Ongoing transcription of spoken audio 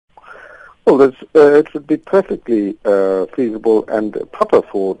Well, it would be perfectly feasible and proper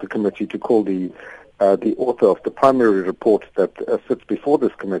for the committee to call the author of the primary report that sits before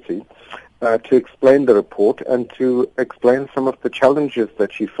this committee to explain the report and to explain some of the challenges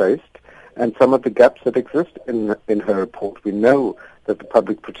that she faced and some of the gaps that exist in her report. We know that the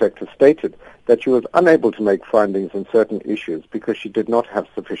public protector stated that she was unable to make findings on certain issues because she did not have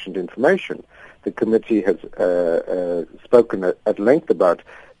sufficient information. The committee has spoken at length about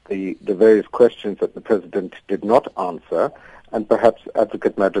the various questions that the President did not answer, and perhaps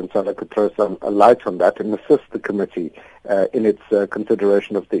Advocate Madonsela could throw some light on that and assist the committee in its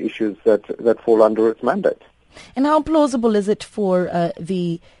consideration of the issues that fall under its mandate. And how plausible is it for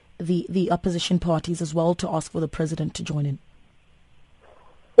the opposition parties as well to ask for the President to join in?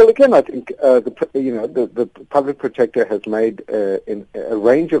 Well, again, I think the public protector has made a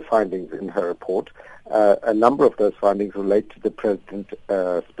range of findings in her report. A number of those findings relate to the President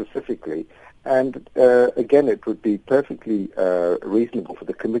specifically. And again, it would be perfectly reasonable for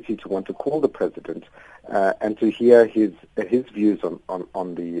the committee to want to call the President and to hear his views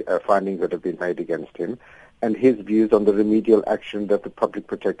on the findings that have been made against him and his views on the remedial action that the public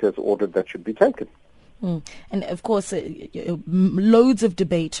protector has ordered that should be taken. And of course, loads of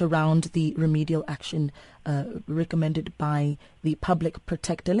debate around the remedial action recommended by the public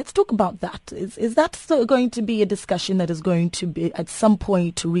protector. Let's talk about that. Is that still going to be a discussion that is going to be at some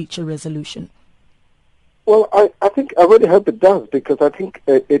point to reach a resolution? Well, I really hope it does, because I think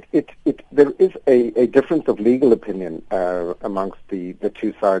there is a difference of legal opinion amongst the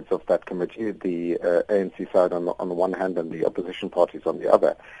two sides of that committee, the ANC side on the one hand and the opposition parties on the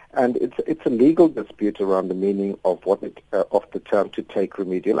other. And it's a legal dispute around the meaning of of the term to take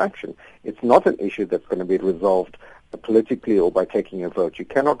remedial action. It's not an issue that's going to be resolved politically or by taking a vote. You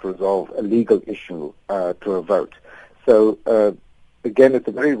cannot resolve a legal issue through a vote. So again, it's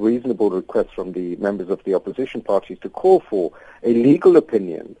a very reasonable request from the members of the opposition parties to call for a legal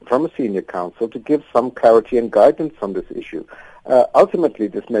opinion from a senior counsel to give some clarity and guidance on this issue. Ultimately,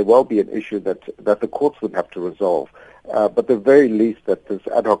 this may well be an issue that the courts would have to resolve. But the very least that this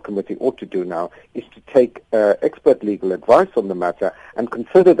ad hoc committee ought to do now is to take expert legal advice on the matter and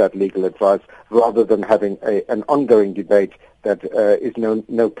consider that legal advice rather than having an ongoing debate that is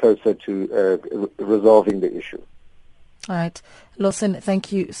no closer to resolving the issue. All right. Lawson,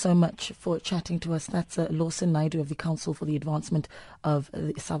 thank you so much for chatting to us. That's Lawson Naidoo of the Council for the Advancement of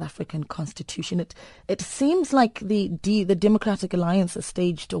the South African Constitution. It seems like the Democratic Alliance has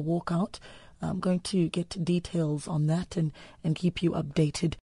staged a walkout. I'm going to get details on that and keep you updated.